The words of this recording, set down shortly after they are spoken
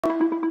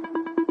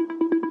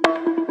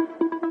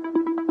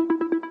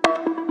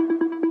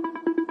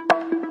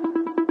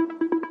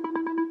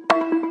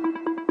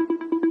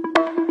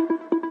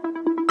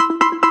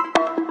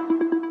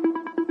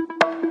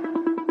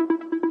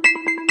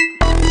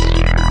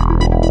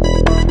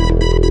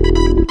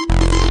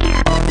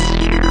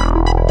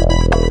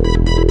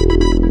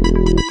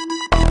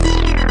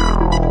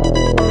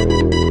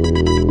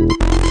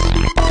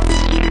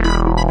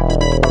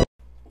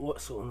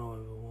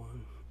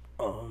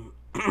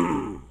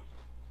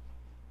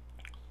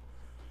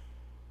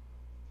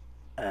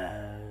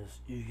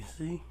you can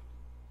see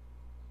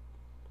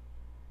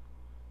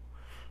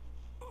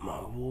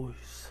my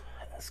voice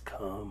has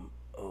come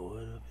a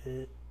little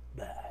bit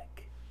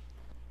back.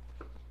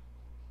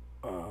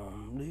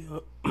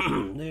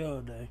 The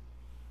other day,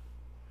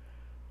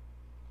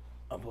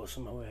 I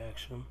posted my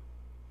reaction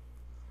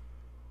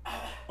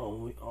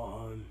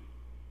on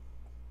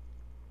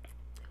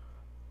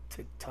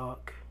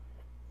TikTok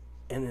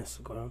and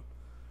Instagram.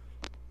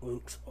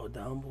 Links are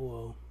down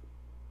below.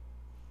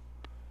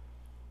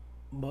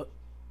 But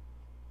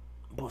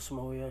posted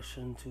my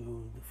reaction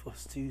to the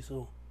first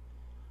teaser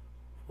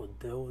for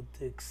Daryl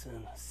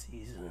Dixon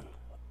season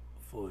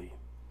 3.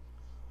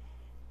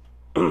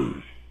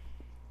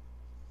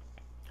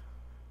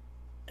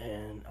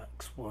 And I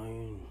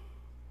explained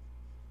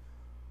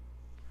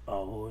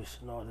our voice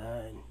and all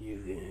that, and you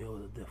can hear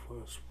the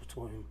difference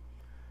between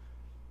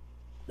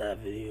that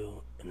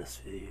video and this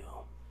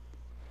video.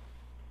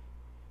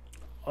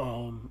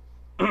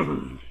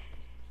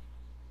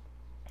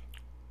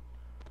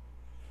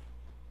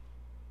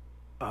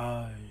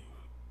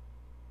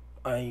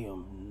 I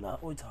am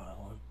not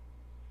retiring.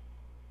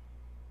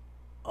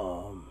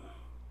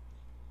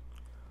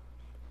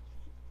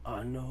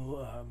 I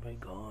know I've been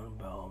gone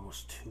about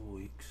almost 2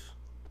 weeks.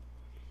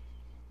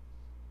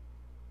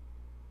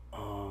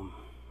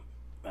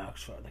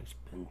 Actually, I think it's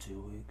been 2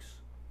 weeks.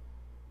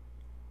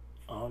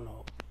 I don't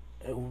know.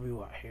 It will be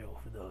right here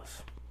if it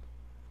does.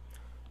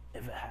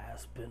 If it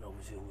has been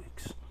over 2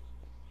 weeks.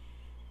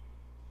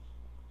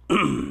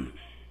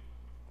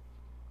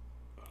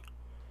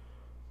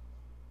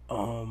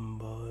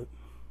 But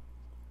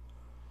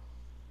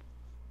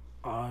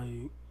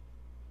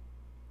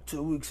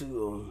 2 weeks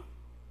ago,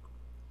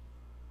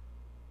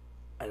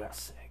 I got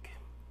sick.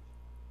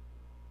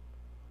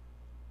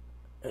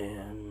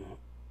 And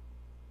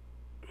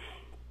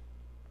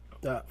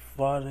that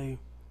Friday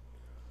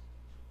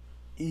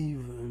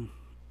even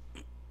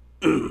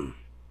I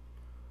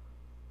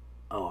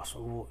lost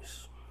my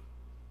voice.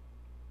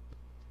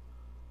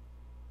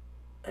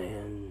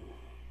 And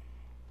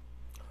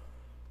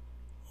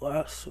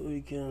last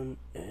weekend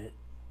it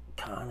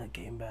kinda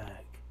came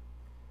back,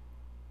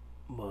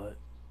 but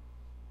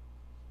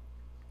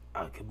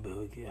I could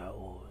barely get out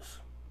of this.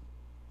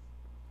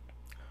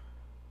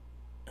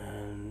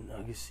 And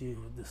I can see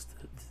with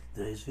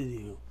today's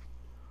video,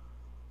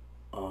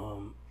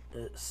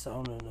 it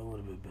sounded a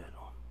little bit better.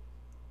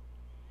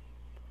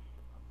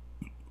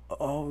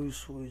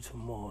 Obviously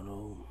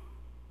tomorrow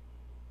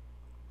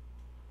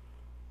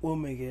we'll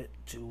make it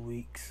 2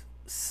 weeks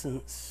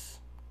since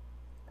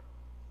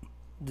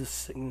the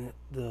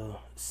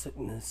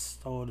sickness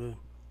started,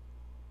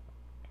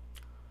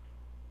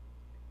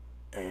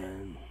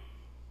 and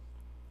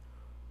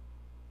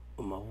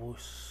my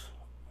voice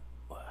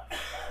left.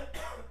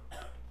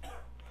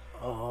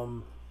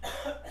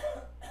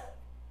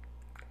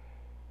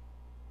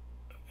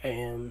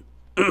 And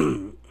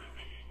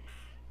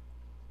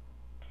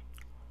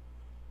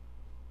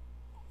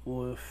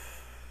with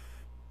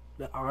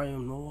that I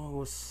am no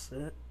longer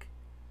sick,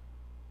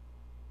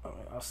 I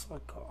mean, I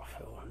still cough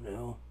hell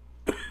now.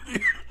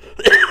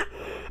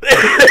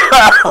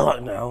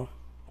 Like now.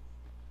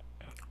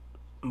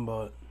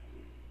 But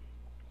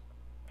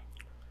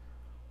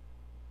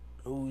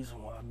the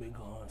reason why I've been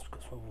gone is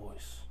because of my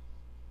voice.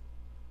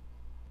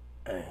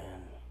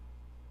 And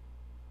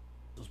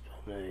it's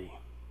been a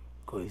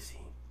crazy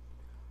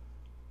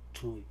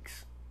 2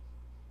 weeks.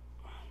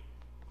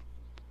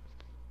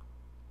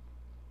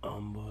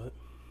 But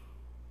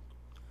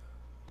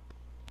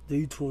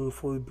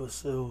D23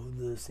 Brazil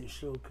Disney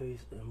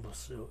Showcase in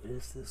Brazil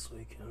is this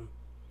weekend.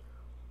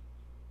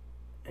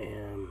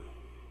 And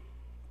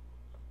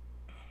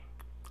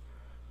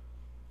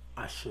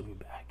I should be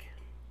back.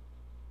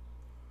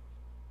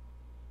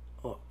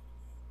 Oh,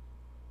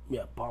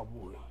 yeah,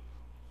 probably.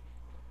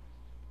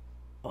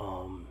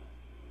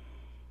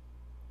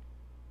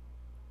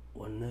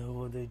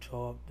 Whenever they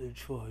drop the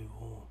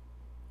trailer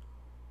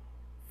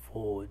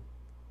for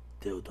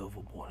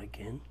Daredevil Born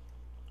Again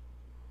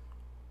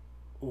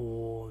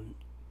or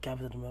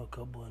Captain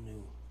America Brand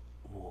New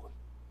World,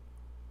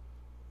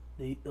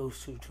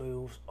 those 2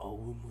 trailers are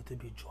rumored to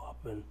be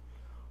dropping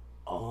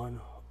online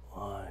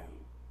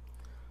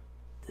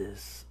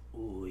this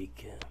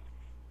weekend.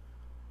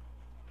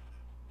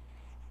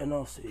 And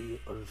I'll see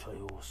other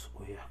trailers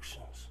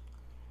reactions,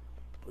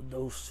 but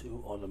those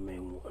 2 are the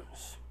main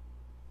ones.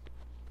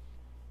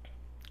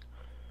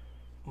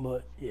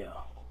 But yeah,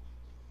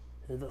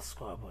 hit that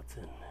subscribe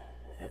button,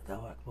 hit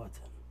that like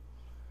button,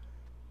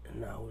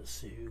 and I will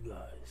see you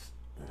guys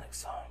the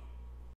next time.